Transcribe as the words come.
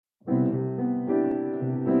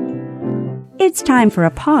It's time for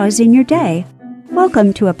a pause in your day.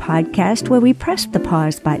 Welcome to a podcast where we press the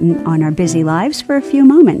pause button on our busy lives for a few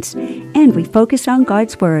moments, and we focus on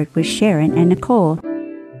God's Word with Sharon and Nicole.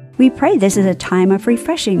 We pray this is a time of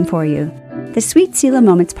refreshing for you. The Sweet Selah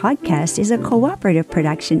Moments podcast is a cooperative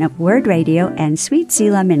production of Word Radio and Sweet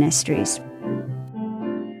Selah Ministries.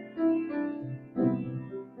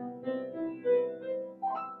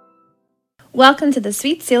 Welcome to the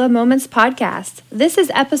Sweet Selah Moments podcast. This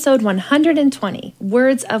is episode 120,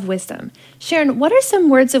 Words of Wisdom. Sharon, what are some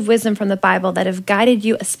words of wisdom from the Bible that have guided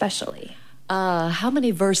you especially? How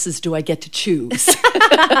many verses do I get to choose?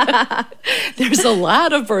 There's a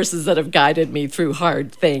lot of verses that have guided me through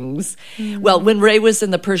hard things. Well, when Ray was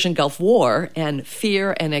in the Persian Gulf War and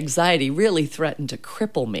fear and anxiety really threatened to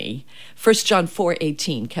cripple me, 1 John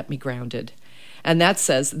 4:18 kept me grounded. And that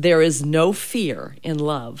says, there is no fear in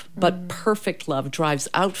love, but perfect love drives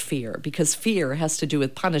out fear, because fear has to do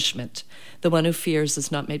with punishment. The one who fears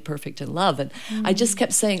is not made perfect in love. And I just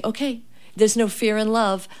kept saying, okay, there's no fear in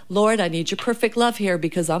love. Lord, I need your perfect love here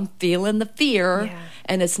because I'm feeling the fear,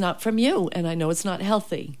 and it's not from you, and I know it's not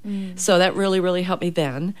healthy. So that really, really helped me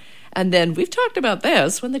then. And then we've talked about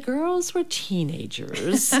this when the girls were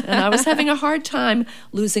teenagers and I was having a hard time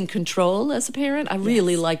losing control as a parent. I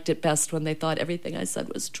really liked it best when they thought everything I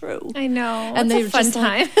said was true. I know. And it's a fun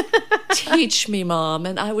time. Like, teach me, Mom.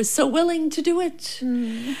 And I was so willing to do it.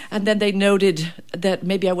 And then they noted that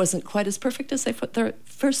maybe I wasn't quite as perfect as they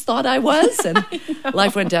first thought I was. And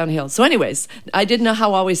life went downhill. So anyways, I didn't know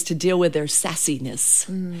how always to deal with their sassiness.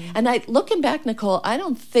 And looking back, Nicole, I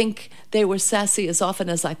don't think they were sassy as often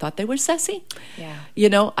as I thought they were sassy. Yeah. You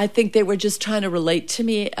know, I think they were just trying to relate to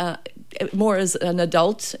me more as an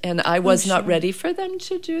adult, and I was not ready for them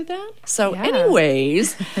to do that. So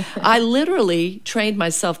anyways, I literally trained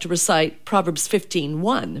myself to recite Proverbs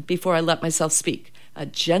 15:1 before I let myself speak. A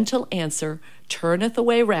gentle answer turneth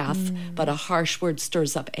away wrath, but a harsh word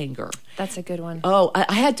stirs up anger. That's a good one. Oh,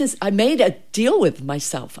 I made a deal with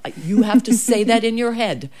myself. You have to say that in your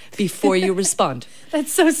head before you respond.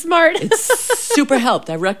 That's so smart. It's super helped.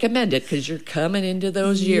 I recommend it because you're coming into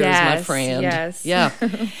those years, my friend. Yes. Yeah.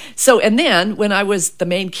 So, and then when I was the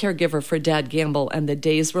main caregiver for Dad Gamble and the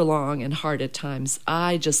days were long and hard at times,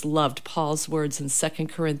 I just loved Paul's words in 2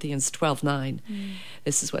 Corinthians 12:9.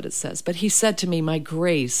 This is what it says. But he said to me, my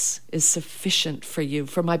grace is sufficient for you,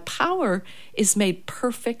 for my power is made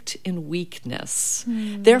perfect in weakness.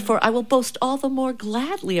 Therefore, I will boast all the more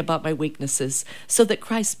gladly about my weaknesses, so that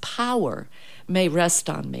Christ's power may rest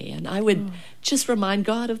on me. And I would just remind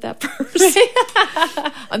God of that verse.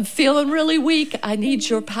 I'm feeling really weak. I need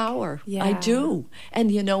your power. Yeah. I do.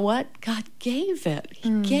 And you know what? God gave it.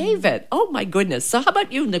 He gave it. Oh, my goodness. So how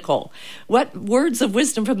about you, Nicole? What words of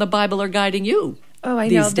wisdom from the Bible are guiding you? Oh, I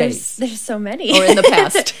know. There's so many. Or in the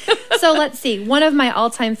past. So let's see. One of my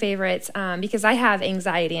all-time favorites, because I have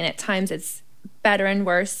anxiety, and at times it's better and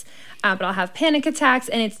worse, but I'll have panic attacks,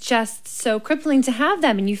 and it's just so crippling to have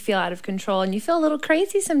them, and you feel out of control, and you feel a little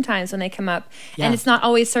crazy sometimes when they come up. Yeah. And it's not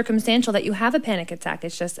always circumstantial that you have a panic attack.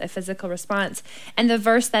 It's just a physical response. And the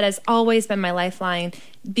verse that has always been my lifeline,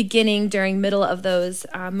 beginning during middle of those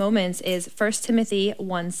moments, is 1 Timothy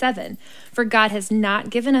 1:7. For God has not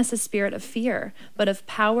given us a spirit of fear, but of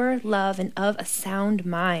power, love, and of a sound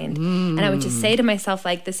mind. And I would just say to myself,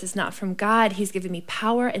 like, this is not from God. He's given me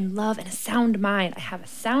power and love and a sound mind. I have a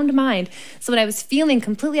sound mind. So when I was feeling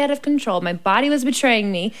completely out of control, my body was betraying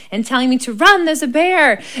me and telling me to run, there's a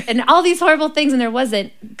bear, and all these horrible things, and there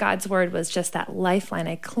wasn't. God's word was just that lifeline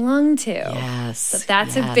I clung to. Yes. So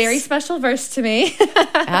that's a very special verse to me.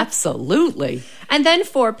 Absolutely. And then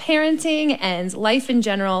for parenting and life in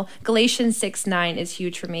general, Galatians 6:9 is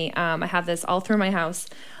huge for me. I have this all through my house.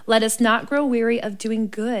 Let us not grow weary of doing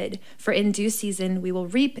good, for in due season we will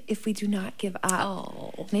reap if we do not give up.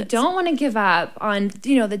 Oh, and I don't want to give up on,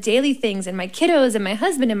 the daily things and my kiddos and my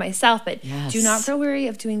husband and myself, but do not grow weary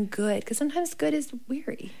of doing good, because sometimes good is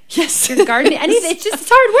weary. Yes. You're gardening, it's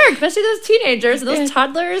hard work, especially those teenagers, those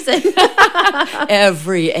toddlers. And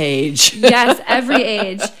every age. Yes, every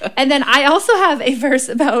age. And then I also have a verse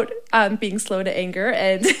about being slow to anger,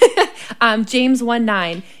 and James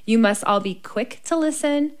 1:9, you must all be quick to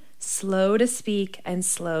listen, slow to speak, and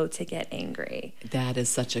slow to get angry. That is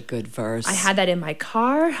such a good verse. I had that in my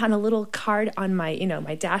car on a little card on my,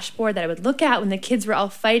 my dashboard that I would look at when the kids were all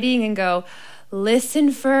fighting and go,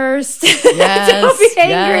 listen first. Yes, don't be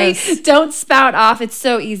angry. Yes. Don't spout off. It's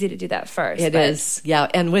so easy to do that first. It is. Yeah.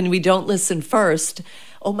 And when we don't listen first,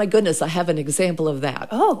 oh my goodness, I have an example of that.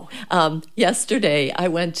 Oh. Yesterday, I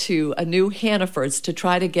went to a new Hannaford's to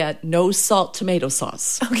try to get no salt tomato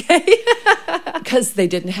sauce. Okay. Because they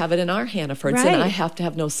didn't have it in our Hannaford's, Right. and I have to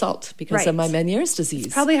have no salt because of my Right. Meniere's disease.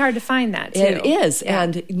 It's probably hard to find that, too. It is. Yeah.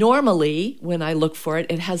 And normally, when I look for it,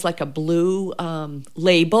 it has like a blue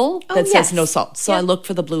label that says yes. no salt. So I Yep. look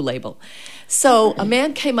for the blue label. So a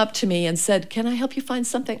man came up to me and said, "Can I help you find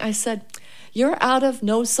something?" I said, "You're out of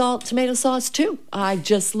no salt tomato sauce too. I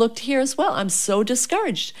just looked here as well. I'm so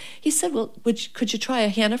discouraged." He said, "Well, could you try a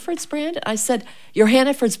Hannaford's brand?" I said, "Your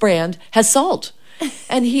Hannaford's brand has salt."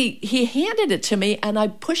 And he handed it to me, and I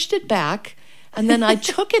pushed it back, and then I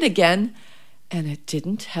took it again, and it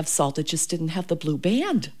didn't have salt. It just didn't have the blue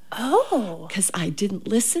band. Oh. Because I didn't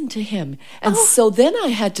listen to him. And so then I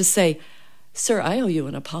had to say, "Sir, I owe you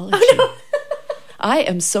an apology. I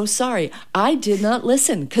am so sorry. I did not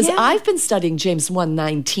listen." Because Yeah. I've been studying James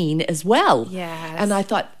 1:19 as well. Yes. And I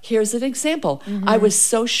thought, here's an example. I was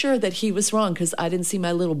so sure that he was wrong because I didn't see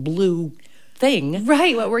my little blue thing.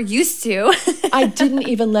 Right, what we're used to. I didn't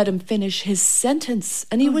even let him finish his sentence,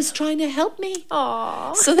 and he was trying to help me.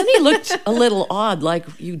 Aw. So then he looked a little odd, like,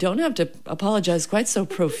 "You don't have to apologize quite so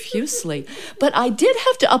profusely." But I did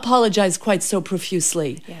have to apologize quite so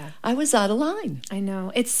profusely. Yeah. I was out of line. I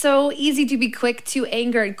know. It's so easy to be quick to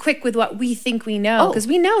anger and quick with what we think we know, because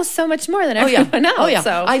we know so much more than everyone else. Oh, yeah.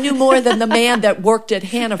 So. I knew more than the man that worked at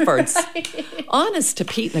Hannaford's. Honest to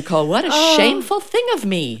Pete, Nicole, what a shameful thing of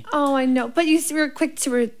me. Oh, I know. But you were quick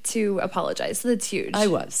to apologize, so that's huge. I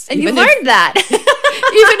was. And Even you if- learned that.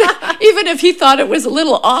 even if he thought it was a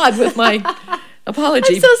little odd with my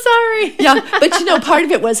apology. I'm so sorry. Yeah, but part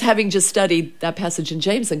of it was having just studied that passage in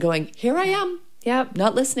James and going, here I am, Yep.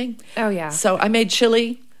 not listening. Oh, yeah. So I made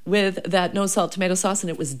chili with that no salt tomato sauce, and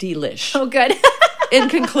it was delish. Oh, good. In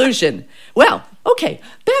conclusion, well, okay,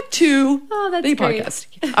 back to that's the great. podcast.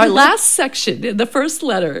 Our last section in the first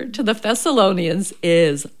letter to the Thessalonians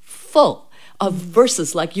is full of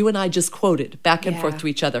verses like you and I just quoted back and forth to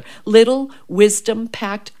each other. Little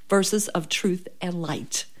wisdom-packed verses of truth and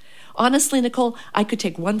light. Honestly, Nicole, I could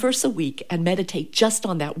take one verse a week and meditate just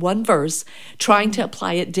on that one verse, trying to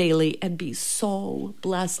apply it daily and be so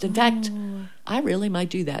blessed. In fact, I really might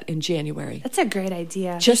do that in January. That's a great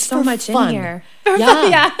idea. Just There's so for much fun. in here. Yeah.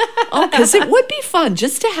 Yeah. Oh, because it would be fun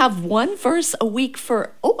just to have one verse a week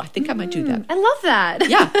for, I think I might do that. I love that.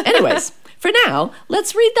 Yeah. Anyways, for now,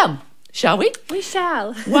 let's read them, shall we? We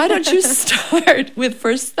shall. Why don't you start with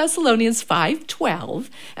 1 Thessalonians 5:12,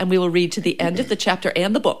 and we will read to the end of the chapter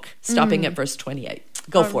and the book, stopping at verse 28.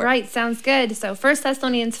 Go for All it. right, sounds good. So 1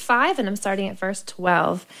 Thessalonians 5, and I'm starting at verse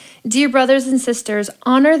 12. Dear brothers and sisters,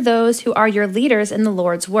 honor those who are your leaders in the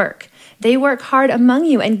Lord's work. They work hard among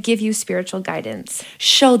you and give you spiritual guidance.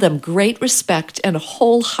 Show them great respect and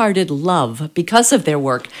wholehearted love because of their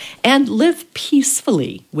work, and live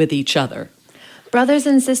peacefully with each other. Brothers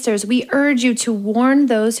and sisters, we urge you to warn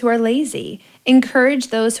those who are lazy, encourage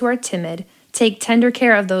those who are timid, take tender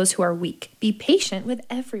care of those who are weak. Be patient with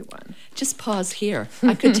everyone. Just pause here.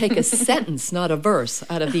 I could take a sentence, not a verse,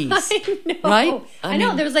 out of these. I know. Right? I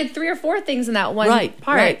know. There was like 3 or 4 things in that one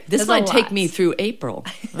part. Right. This There's might a take lot. me through April.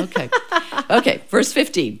 Okay. Okay, verse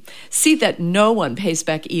 15. See that no one pays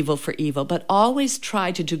back evil for evil, but always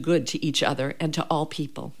try to do good to each other and to all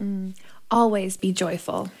people. Always be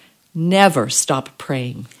joyful. Never stop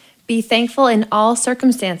praying. Be thankful in all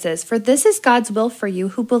circumstances, for this is God's will for you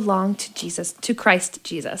who belong to Christ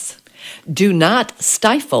Jesus. Do not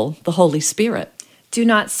stifle the Holy Spirit, Do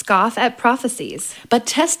not scoff at prophecies. but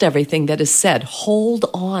test everything that is said. Hold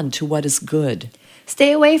on to what is good.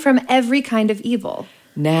 Stay away from every kind of evil.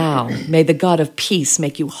 Now, may the God of peace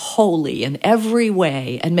make you holy in every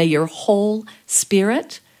way, and may your whole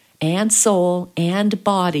spirit and soul and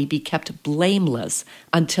body be kept blameless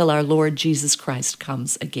until our Lord Jesus Christ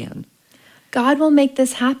comes again. God will make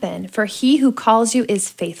this happen, for he who calls you is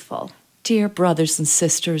faithful. Dear brothers and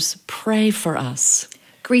sisters, pray for us.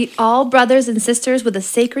 Greet all brothers and sisters with a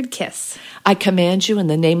sacred kiss. I command you in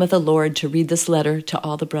the name of the Lord to read this letter to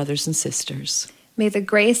all the brothers and sisters. May the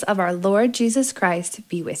grace of our Lord Jesus Christ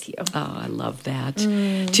be with you. Oh, I love that.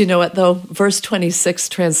 Do you know what, though? Verse 26,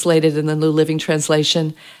 translated in the New Living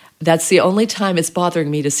Translation, that's the only time it's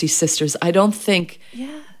bothering me to see sisters. I don't think,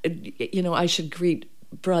 I should greet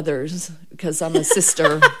brothers because I'm a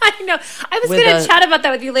sister. I know. I was With going a to chat about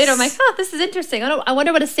that with you later. I'm like, this is interesting. I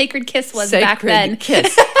wonder what a sacred kiss was back then.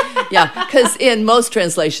 kiss. Yeah, because in most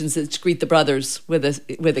translations it's greet the brothers with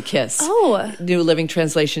a kiss. Oh. New Living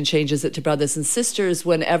Translation changes it to brothers and sisters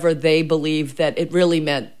whenever they believe that it really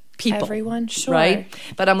meant people. Everyone, sure. Right?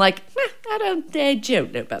 But I'm like, I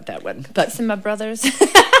don't know about that one. But Kissing my brothers.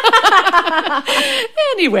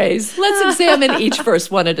 anyways, let's examine each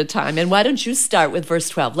verse one at a time. And why don't you start with verse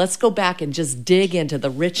 12? Let's go back and just dig into the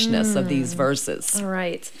richness of these verses. All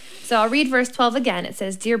right. So I'll read verse 12 again. It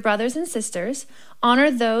says, "Dear brothers and sisters, honor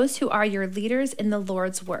those who are your leaders in the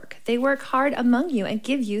Lord's work. They work hard among you and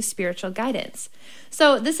give you spiritual guidance."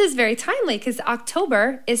 So this is very timely because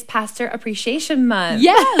October is Pastor Appreciation Month.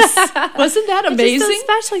 Yes. Wasn't that amazing? Which is so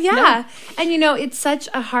special, yeah. No. And it's such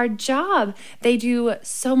a hard job. They do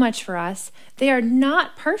so much for us. They are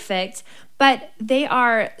not perfect, but they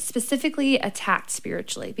are specifically attacked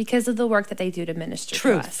spiritually because of the work that they do to minister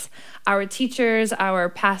to us. Our teachers, our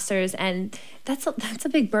pastors, and that's a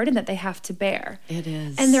big burden that they have to bear. It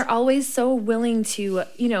is. And they're always so willing to,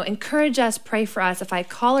 encourage us, pray for us. If I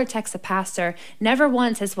call or text a pastor, never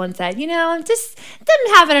once has one said, I'm just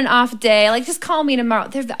having an off day. Like, just call me tomorrow.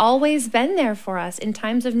 They've always been there for us in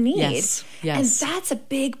times of need. Yes. And that's a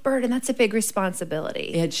big burden. That's a big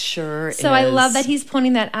responsibility. It sure is. So I love that he's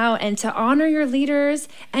pointing that out, and to honor your leaders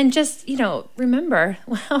and just, remember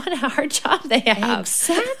what a hard job they have.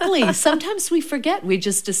 Exactly. Sometimes we forget. We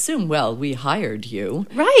just assume, well, we hired you.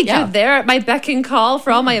 Right. Yeah. You're there at my beck and call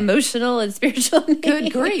for all my emotional and spiritual needs.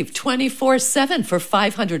 Good grief. 24/7 for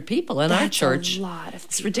 500 people in our church. That's a lot of people.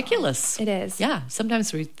 It's ridiculous. It is. Yeah.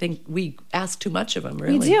 Sometimes we think we ask too much of them,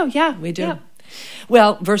 really. We do. Yeah. We do. Yeah.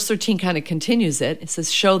 Well, verse 13 kind of continues it. It says,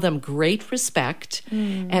 show them great respect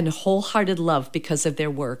and wholehearted love because of their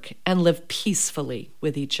work, and live peacefully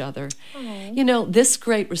with each other. This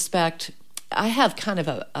great respect, I have kind of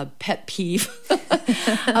a pet peeve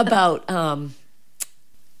about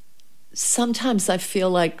sometimes I feel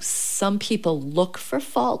like some people look for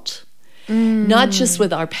fault. Not just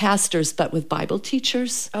with our pastors, but with Bible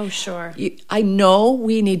teachers. Oh, sure. I know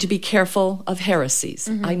we need to be careful of heresies.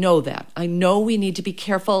 I know that. I know we need to be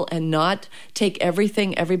careful and not take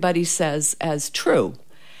everything everybody says as true.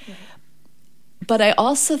 Right. But I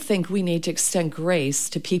also think we need to extend grace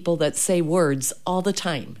to people that say words all the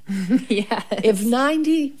time. Yes. If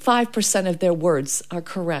 95% of their words are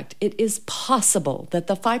correct, it is possible that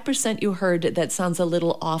the 5% you heard that sounds a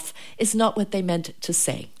little off is not what they meant to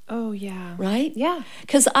say. Oh, yeah. Right? Yeah.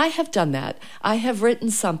 Because I have done that. I have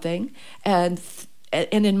written something, and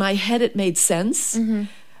in my head it made sense.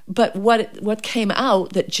 But what came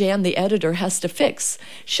out that Jan, the editor, has to fix,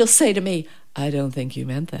 she'll say to me, I don't think you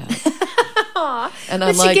meant that. And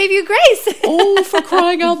I'm but she gave you grace. Oh, for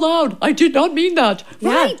crying out loud. I did not mean that.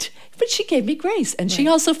 Yeah. Right. But she gave me grace, and she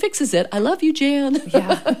also fixes it. I love you, Jan.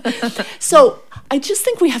 Yeah. So I just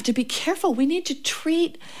think we have to be careful. We need to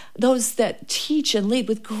treat those that teach and lead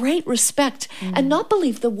with great respect and not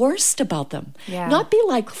believe the worst about them. Yeah. Not be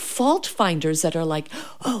like fault finders that are like,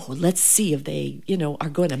 oh, let's see if they, are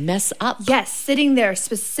going to mess up. Yes, sitting there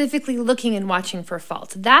specifically looking and watching for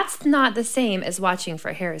fault. That's not the same as watching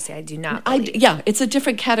for heresy. I do not believe. It's a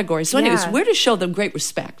different category. So anyways, we're to show them great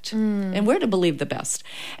respect and we're to believe the best.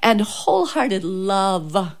 And wholehearted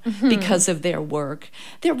love because of their work.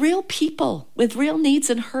 They're real people with real needs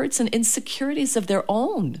and hurts and insecurities of their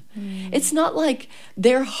own. It's not like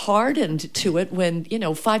they're hardened to it when,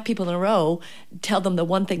 5 people in a row tell them the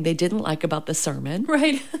one thing they didn't like about the sermon.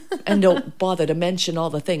 Right. And don't bother to mention all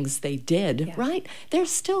the things they did, right? They're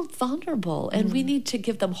still vulnerable, and we need to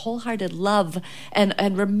give them wholehearted love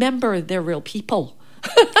and remember they're real people.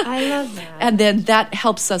 I love that. And then that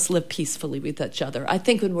helps us live peacefully with each other. I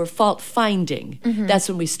think when we're fault-finding, that's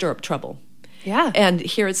when we stir up trouble. Yeah. And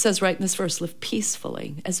here it says right in this verse, live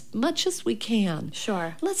peacefully as much as we can.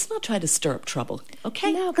 Sure. Let's not try to stir up trouble,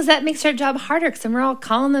 okay? No, because that makes our job harder, because then we're all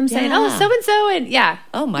calling them saying, oh, so-and-so, and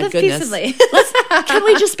Oh, my live goodness. peaceably. Can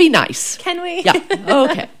we just be nice? Can we? Yeah,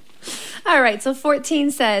 okay. All right, so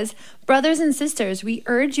 14 says, brothers and sisters, we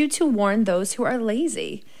urge you to warn those who are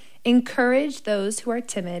lazy. Encourage those who are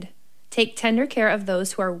timid. Take tender care of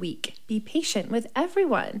those who are weak. Be patient with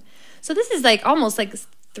everyone. So this is almost like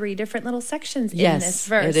 3 different little sections in this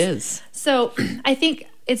verse. Yes, it is. So I think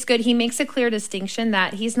it's good. He makes a clear distinction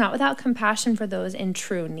that he's not without compassion for those in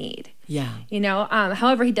true need. Yeah.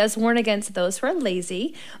 However, he does warn against those who are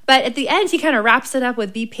lazy. But at the end, he kind of wraps it up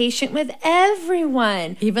with be patient with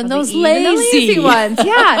everyone. Even the lazy ones.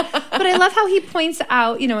 Yeah. But I love how he points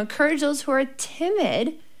out, encourage those who are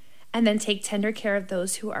timid, and then take tender care of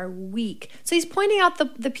those who are weak. So he's pointing out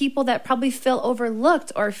the people that probably feel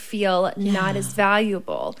overlooked or feel not as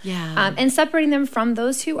valuable. Yeah. And separating them from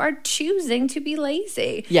those who are choosing to be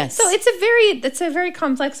lazy. Yes. So it's a very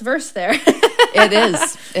complex verse there. It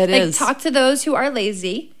is. It is. Talk to those who are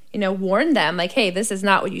lazy. Warn them, hey, this is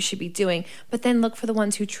not what you should be doing. But then look for the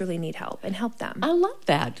ones who truly need help and help them. I love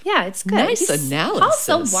that. Yeah, it's good. Nice analysis.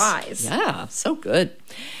 Also wise. Yeah, so good.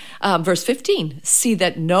 Verse 15, see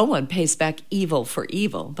that no one pays back evil for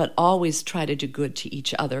evil, but always try to do good to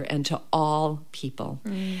each other and to all people.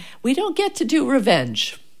 We don't get to do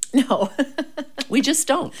revenge. No. We just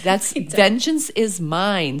don't. That's vengeance is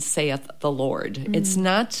mine, saith the Lord. It's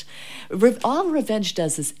not. All revenge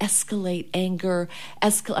does is escalate anger.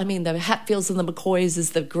 The Hatfields and the McCoys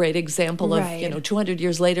is the great example of, 200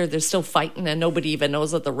 years later, they're still fighting and nobody even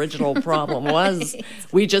knows what the original problem was.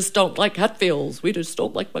 We just don't like Hatfields. We just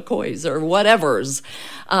don't like McCoys or whatever's.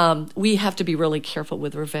 We have to be really careful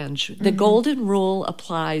with revenge. The golden rule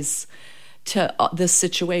applies to this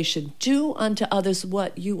situation. Do unto others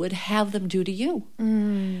what you would have them do to you.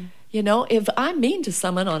 If I'm mean to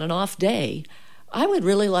someone on an off day, I would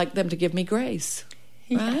really like them to give me grace.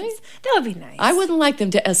 Right? Yes, that would be nice. I wouldn't like them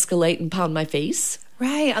to escalate and pound my face.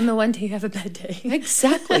 Right, on the one day you have a bad day.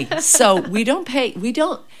 Exactly. So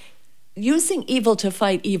using evil to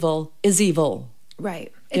fight evil is evil.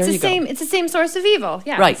 Right. It's the same source of evil.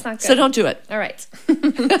 Yeah, right. It's not good. So don't do it. All right.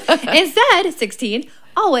 Instead, 16,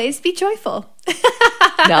 always be joyful.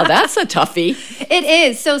 Now that's a toughie. It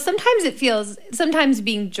is. So sometimes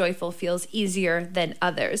being joyful feels easier than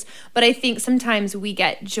others. But I think sometimes we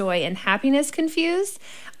get joy and happiness confused.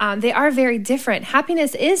 They are very different.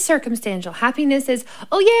 Happiness is circumstantial. Happiness is,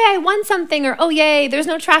 oh, yay, I won something, or oh, yay, there's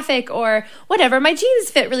no traffic, or whatever, my jeans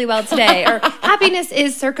fit really well today. Or happiness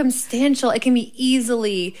is circumstantial. It can be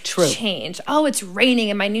easily changed. Oh, it's raining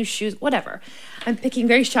and my new shoes, whatever. I'm picking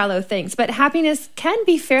very shallow things. But happiness can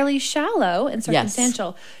be fairly shallow and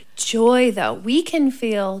circumstantial. Yes. Joy, though, we can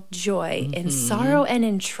feel joy in sorrow and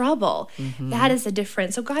in trouble. That is the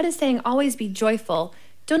difference. So God is saying always be joyful.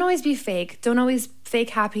 Don't always be fake. Don't always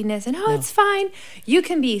fake happiness and, it's fine. You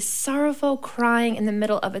can be sorrowful, crying in the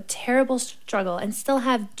middle of a terrible struggle and still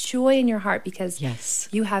have joy in your heart because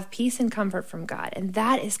you have peace and comfort from God. And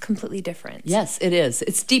that is completely different. Yes, it is.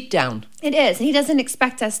 It's deep down. It is. And he doesn't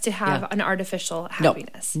expect us to have an artificial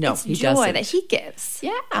happiness. No, it's he joy doesn't. that he gives.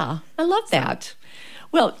 Yeah, I love that.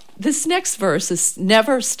 Well, this next verse is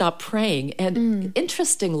never stop praying. And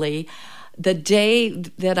interestingly, the day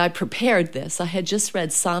that I prepared this, I had just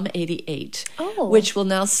read Psalm 88, which will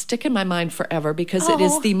now stick in my mind forever because it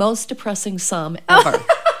is the most depressing psalm ever.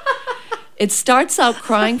 It starts out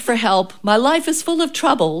crying for help. My life is full of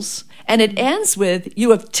troubles. And it ends with, you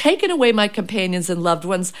have taken away my companions and loved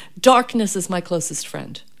ones. Darkness is my closest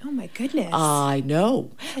friend. Oh, my goodness. I know.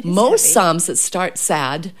 Most heavy. psalms that start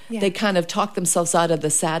sad, they kind of talk themselves out of the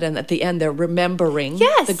sad, and at the end they're remembering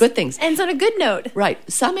the good things. Ends on a good note.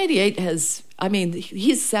 Right. Psalm 88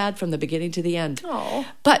 he's sad from the beginning to the end. Oh.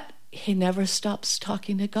 But he never stops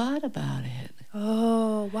talking to God about it.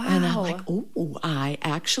 Oh, wow. And I'm like, I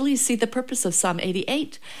actually see the purpose of Psalm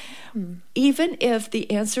 88. Even if the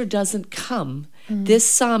answer doesn't come, this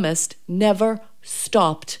psalmist never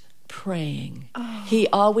stopped praying. He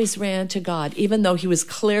always ran to God, even though he was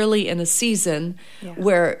clearly in a season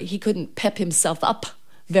where he couldn't pep himself up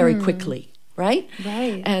very quickly, right?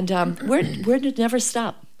 Right. And we're to never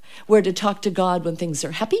stop. We're to talk to God when things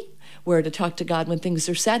are happy. We're to talk to God when things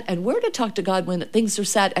are sad. And we're to talk to God when things are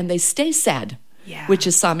sad and they stay sad, which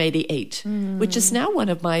is Psalm 88, which is now one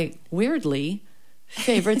of my weirdly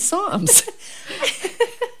favorite psalms.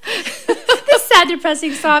 This sad,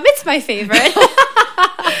 depressing psalm, it's my favorite.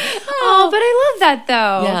 But I love that,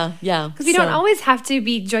 though. Yeah. Because we don't always have to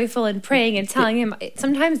be joyful and praying and telling him.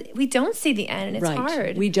 Sometimes we don't see the end, and it's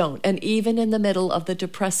hard. We don't. And even in the middle of the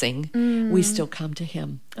depressing, we still come to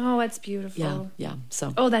him. Oh, that's beautiful. Yeah.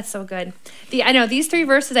 So. Oh, that's so good. I know these three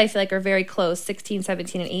verses I feel like are very close, 16,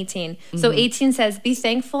 17, and 18. So 18 says, be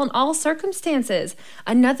thankful in all circumstances.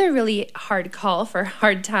 Another really hard call for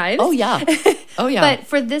hard times. Oh, yeah. But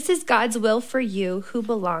for this is God's will for you who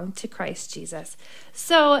belong to Christ Jesus.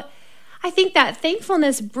 So I think that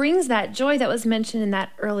thankfulness brings that joy that was mentioned in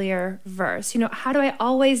that earlier verse. How do I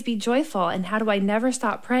always be joyful, and how do I never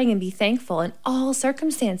stop praying and be thankful in all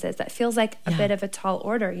circumstances? That feels like a bit of a tall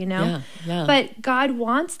order, Yeah. But God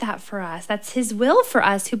wants that for us. That's his will for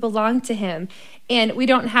us who belong to him. And we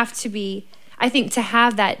don't have to be, I think, to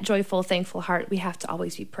have that joyful, thankful heart, we have to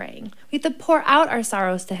always be praying. We have to pour out our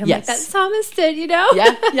sorrows to him like that psalmist did,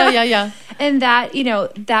 Yeah. And that,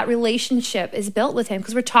 that relationship is built with him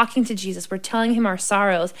because we're talking to Jesus. We're telling him our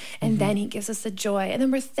sorrows, and then he gives us the joy, and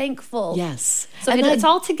then we're thankful. Yes. So it's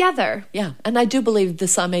all together. Yeah. And I do believe the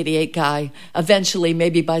Psalm 88 guy, eventually,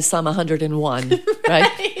 maybe by Psalm 101,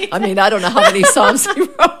 right? I mean, I don't know how many Psalms he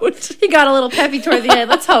wrote. He got a little peppy toward the end.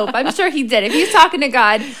 Let's hope. I'm sure he did. If he's talking to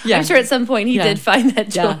God, I'm sure at some point he did find that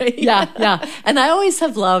joy. Yeah. And I always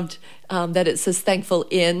have loved that it says thankful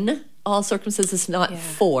in all circumstances, not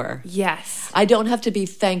for. Yes. I don't have to be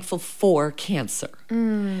thankful for cancer.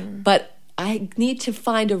 But I need to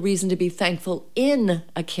find a reason to be thankful in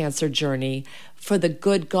a cancer journey for the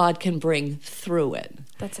good God can bring through it.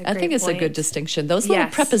 That's a I great think it's a point. good distinction. Those little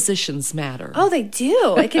Yes. prepositions matter. Oh, they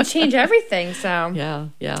do. It can change everything. So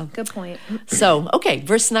Yeah. good point. So, okay,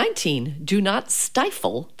 verse 19, do not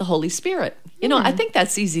stifle the Holy Spirit. You know, I think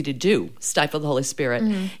that's easy to do, stifle the Holy Spirit.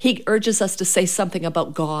 He urges us to say something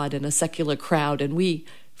about God in a secular crowd, and we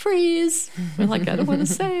freeze. We're like, I don't want to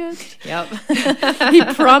say it. Yep. He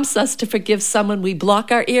prompts us to forgive someone. We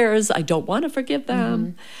block our ears. I don't want to forgive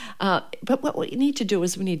them. But what we need to do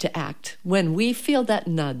is we need to act. When we feel that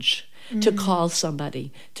nudge to call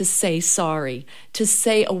somebody, to say sorry, to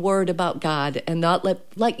say a word about God and not let,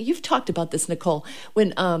 like you've talked about this, Nicole,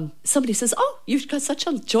 when somebody says, oh, you've got such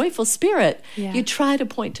a joyful spirit, you try to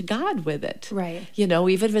point to God with it. Right. You know,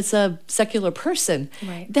 even if it's a secular person.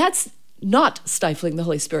 Right. That's not stifling the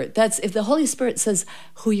Holy Spirit. That's if the Holy Spirit says,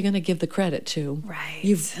 who are you going to give the credit to? Right.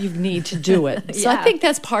 You need to do it. So I think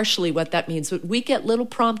that's partially what that means. We get little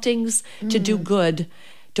promptings to do good.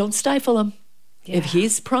 Don't stifle them. Yeah. If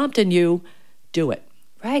he's prompting you, do it.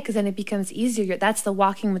 Right, because then it becomes easier. That's the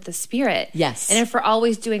walking with the Spirit. Yes. And if we're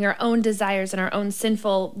always doing our own desires and our own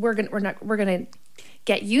sinful, we're gonna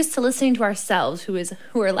get used to listening to ourselves, who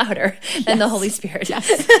are louder than the Holy Spirit. Yes.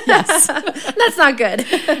 That's not good.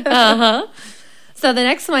 So the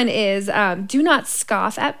next one is do not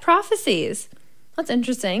scoff at prophecies. That's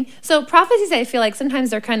interesting. So prophecies, I feel like sometimes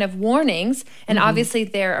they're kind of warnings, and obviously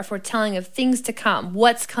they're a foretelling of things to come,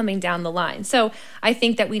 what's coming down the line. So I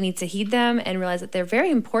think that we need to heed them and realize that they're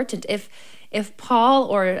very important. If Paul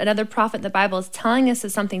or another prophet in the Bible is telling us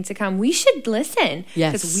of something to come, we should listen.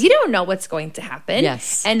 Yes. Because we don't know what's going to happen.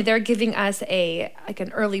 Yes. And they're giving us an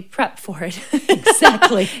early prep for it.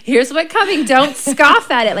 Exactly. Here's what's coming. Don't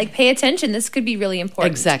scoff at it. Like, pay attention. This could be really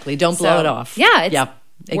important. Exactly. Don't blow it off. Yeah.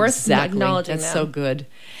 It's worth acknowledging That's them. so good.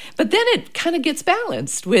 But then it kind of gets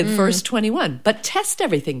balanced with verse 21. But test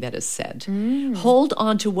everything that is said. Hold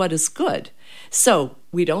on to what is good. So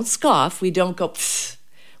we don't scoff. We don't go, pfft.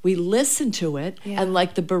 We listen to it. Yeah. And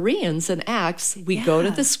like the Bereans in Acts, we go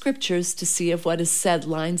to the scriptures to see if what is said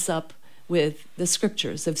lines up with the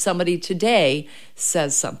scriptures. If somebody today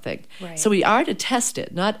says something. Right. So we are to test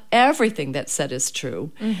it. Not everything that's said is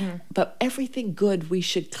true, but everything good we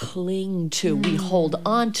should cling to. We hold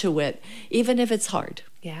on to it, even if it's hard.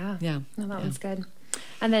 Yeah. Yeah. No, that one's good.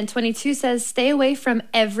 And then 22 says, stay away from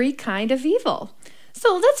every kind of evil.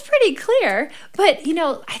 So that's pretty clear. But,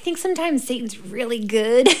 I think sometimes Satan's really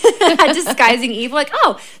good at disguising evil. Like,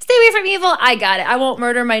 oh, stay away from evil. I got it. I won't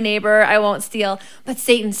murder my neighbor. I won't steal. But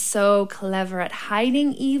Satan's so clever at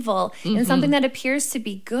hiding evil in something that appears to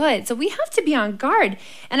be good. So we have to be on guard.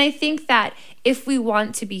 And I think that if we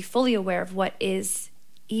want to be fully aware of what is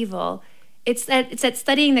evil, it's that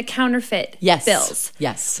studying the counterfeit bills.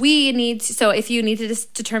 Yes. We need to, so if you need to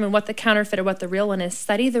determine what the counterfeit or what the real one is,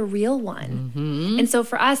 study the real one. And so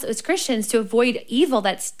for us as Christians, to avoid evil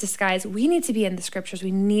that's disguised, we need to be in the scriptures. We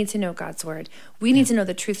need to know God's word. We need to know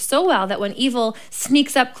the truth so well that when evil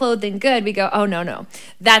sneaks up clothed in good, we go, oh, no,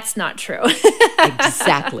 that's not true.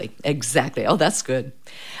 Exactly. Oh, that's good.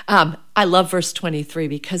 I love verse 23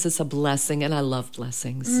 because it's a blessing, and I love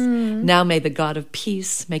blessings. Now may the God of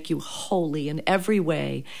peace make you holy in every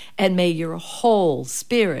way, and may your whole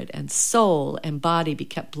spirit and soul and body be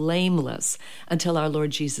kept blameless until our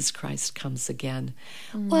Lord Jesus Christ comes again.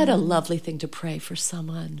 What a lovely thing to pray for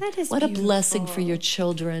someone. That is what beautiful. a blessing for your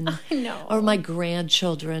children. I know. Or my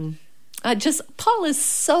grandchildren. Paul is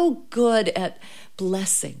so good at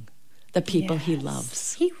blessing the people he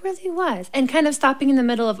loves. He really was. And kind of stopping in the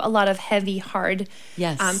middle of a lot of heavy, hard,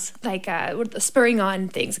 spurring on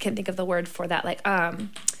things. I can't think of the word for that. Like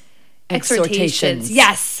exhortations.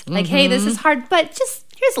 Yes. Like, hey, this is hard, but just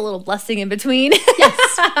here's a little blessing in between.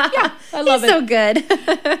 Yes. Yeah, I love He's so good.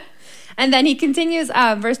 And then he continues,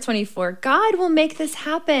 verse 24, God will make this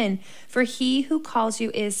happen, for he who calls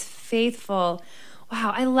you is faithful.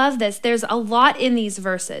 Wow, I love this. There's a lot in these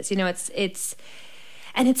verses.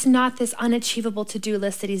 And it's not this unachievable to-do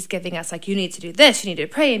list that he's giving us, like, you need to do this, you need to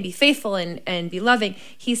pray and be faithful and be loving.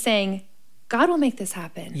 He's saying, God will make this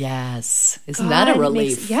happen. Yes. Isn't that a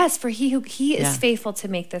relief? Yes, for he is faithful to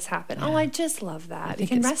make this happen. Yeah. Oh, I just love that. We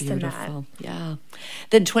can rest beautiful. in that. Yeah.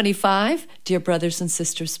 Then 25, dear brothers and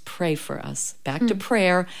sisters, pray for us. Back to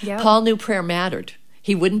prayer. Yep. Paul knew prayer mattered.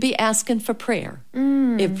 He wouldn't be asking for prayer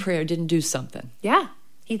if prayer didn't do something. Yeah.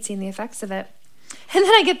 He'd seen the effects of it. And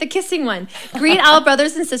then I get the kissing one. Greet all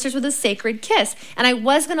brothers and sisters with a sacred kiss. And I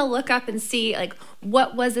was going to look up and see, like,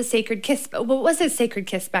 what was a sacred kiss? What was a sacred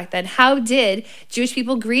kiss back then? How did Jewish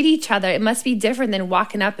people greet each other? It must be different than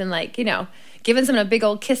walking up and, like, giving someone a big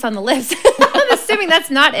old kiss on the lips. I'm assuming that's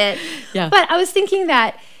not it. Yeah. But I was thinking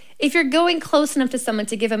that if you're going close enough to someone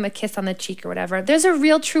to give them a kiss on the cheek or whatever, there's a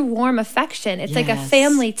real, true, warm affection. It's like a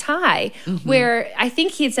family tie where I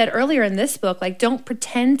think he had said earlier in this book, like, don't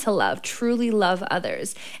pretend to love, truly love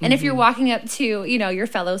others. And if you're walking up to, your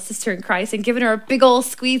fellow sister in Christ and giving her a big old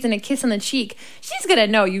squeeze and a kiss on the cheek, she's going to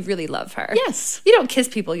know you really love her. Yes. You don't kiss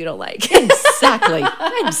people you don't like. Exactly.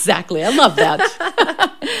 Exactly. I love that.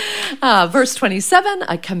 Verse 27,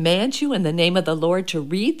 I command you in the name of the Lord to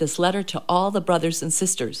read this letter to all the brothers and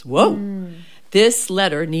sisters. Whoa. This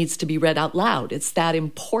letter needs to be read out loud. It's that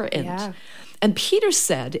important. Yeah. And Peter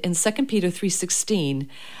said in 2 Peter 3:16,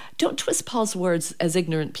 don't twist Paul's words as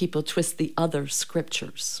ignorant people twist the other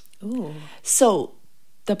scriptures. Ooh. So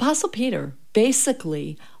the Apostle Peter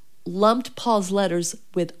basically lumped Paul's letters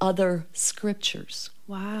with other scriptures.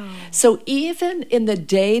 Wow. So even in the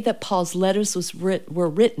day that Paul's letters were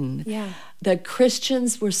written, the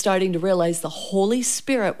Christians were starting to realize the Holy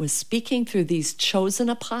Spirit was speaking through these chosen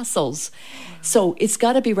apostles. So it's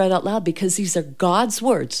got to be read out loud because these are God's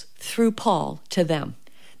words through Paul to them.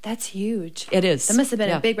 That's huge. It is. That must have been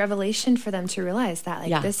a big revelation for them to realize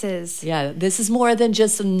that. This is... Yeah, this is more than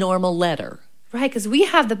just a normal letter. Right, because we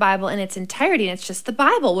have the Bible in its entirety, and it's just the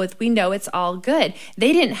Bible. We know it's all good.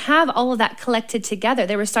 They didn't have all of that collected together.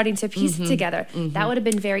 They were starting to piece it together. That would have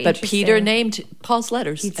been very interesting. But Peter named Paul's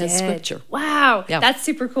letters as scripture. Wow, that's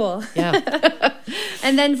super cool. Yeah.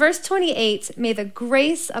 And then verse 28, may the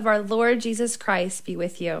grace of our Lord Jesus Christ be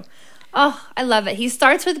with you. Oh, I love it. He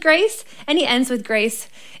starts with grace and he ends with grace.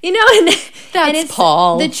 And it's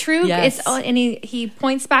Paul. The true, yes. And he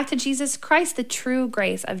points back to Jesus Christ, the true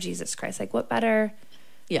grace of Jesus Christ. Like, what better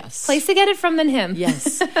place to get it from than him?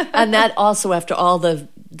 Yes. And that also, after all the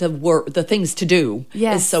work, the things to do,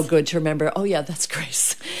 is so good to remember, oh yeah, that's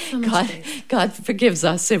grace. God forgives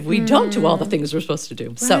us if we don't do all the things we're supposed to do.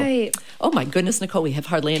 Right. So, oh my goodness, Nicole, we have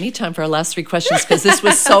hardly any time for our last three questions because this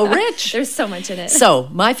was so rich. There's so much in it. So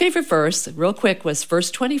my favorite verse, real quick, was verse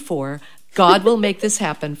 24. God will make this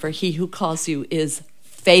happen, for he who calls you is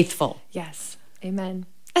faithful. Yes. Amen.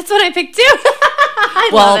 That's what I picked too. I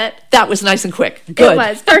love it. That was nice and quick. Good. It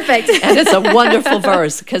was. Perfect. And it's a wonderful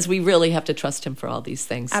verse because we really have to trust him for all these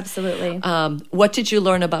things. Absolutely. What did you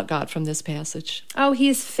learn about God from this passage? Oh, he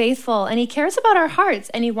is faithful and he cares about our hearts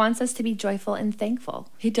and he wants us to be joyful and thankful.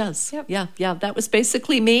 He does. Yep. Yeah. That was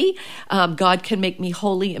basically me. God can make me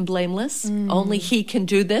holy and blameless. Only he can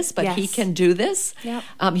do this, but he can do this. Yep.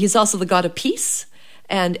 He's also the God of peace.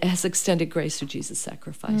 And has extended grace through Jesus'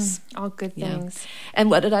 sacrifice. All good things. And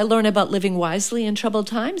what did I learn about living wisely in troubled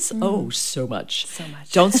times? Oh, so much. So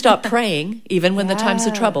much. Don't stop praying, even when the times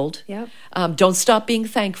are troubled. Yep. Don't stop being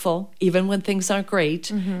thankful, even when things aren't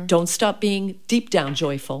great. Don't stop being deep down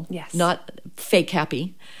joyful, not fake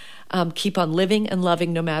happy. Keep on living and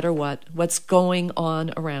loving no matter what's going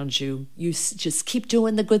on around you. You just keep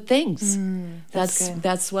doing the good things.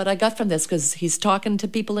 That's what I got from this, because he's talking to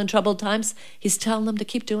people in troubled times. He's telling them to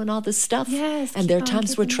keep doing all this stuff. Yes, and there are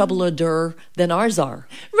times where troubler than ours are.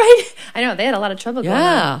 Right. I know, they had a lot of trouble going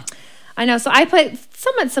on. I know. So I put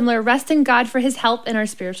somewhat similar, rest in God for his help in our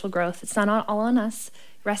spiritual growth. It's not all on us.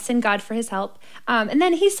 Rest in God for his help. And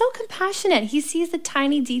then he's so compassionate. He sees the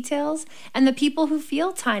tiny details and the people who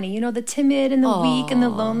feel tiny, the timid and the weak and the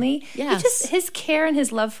lonely. Yes. His care and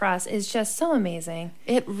his love for us is just so amazing.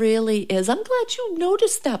 It really is. I'm glad you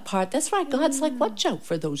noticed that part. That's right. God's like, watch out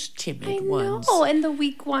for those timid ones. I know, and the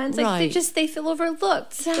weak ones. Like they feel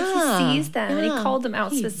overlooked. Yeah. But he sees them and he called them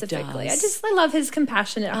out specifically. I love his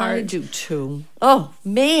compassionate heart. I do too. Oh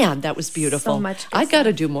man, that was beautiful. So much good I got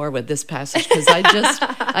to do more with this passage because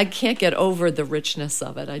I can't get over the richness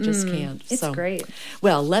of it. I just can't. It's great.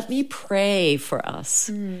 Well, let me pray for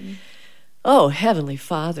us. Oh, Heavenly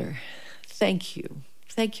Father, thank you.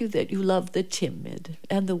 Thank you that you love the timid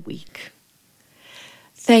and the weak.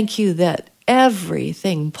 Thank you that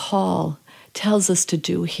everything Paul tells us to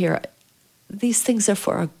do here, these things are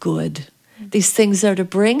for our good. These things are to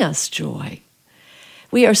bring us joy.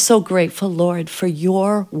 We are so grateful, Lord, for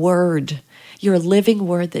your word, your living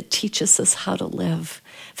word that teaches us how to live.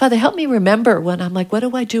 Father, help me remember when I'm like, what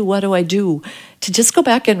do I do? To just go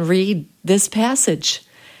back and read this passage,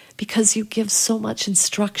 because you give so much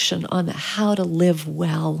instruction on how to live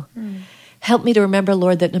well. Help me to remember,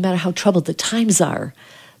 Lord, that no matter how troubled the times are,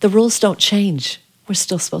 the rules don't change. We're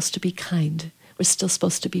still supposed to be kind. We're still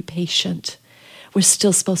supposed to be patient. We're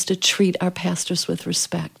still supposed to treat our pastors with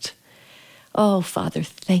respect. Oh, Father,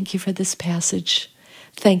 thank you for this passage.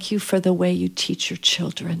 Thank you for the way you teach your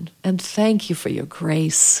children. And thank you for your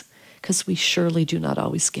grace, because we surely do not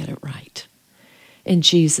always get it right. In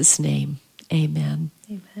Jesus' name, amen.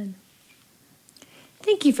 Amen.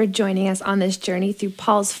 Thank you for joining us on this journey through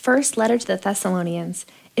Paul's first letter to the Thessalonians.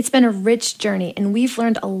 It's been a rich journey, and we've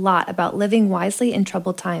learned a lot about living wisely in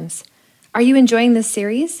troubled times. Are you enjoying this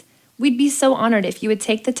series? We'd be so honored if you would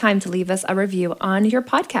take the time to leave us a review on your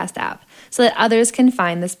podcast app so that others can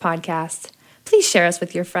find this podcast. Please share us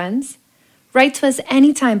with your friends. Write to us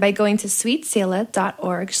anytime by going to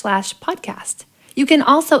sweetselah.org/podcast. You can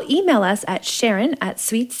also email us at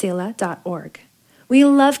sharon@sweetselah.org. We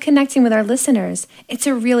love connecting with our listeners. It's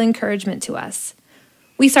a real encouragement to us.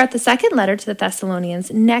 We start the second letter to the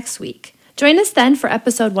Thessalonians next week. Join us then for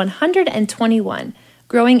episode 121,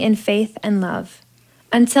 Growing in Faith and Love.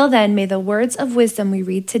 Until then, may the words of wisdom we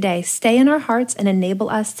read today stay in our hearts and enable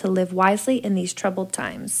us to live wisely in these troubled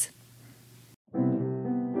times.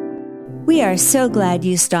 We are so glad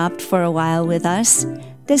you stopped for a while with us.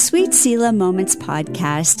 The Sweet Selah Moments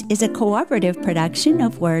podcast is a cooperative production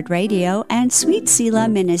of Word Radio and Sweet Selah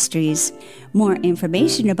Ministries. More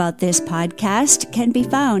information about this podcast can be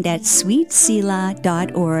found at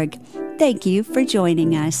sweetselah.org. Thank you for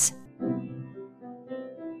joining us.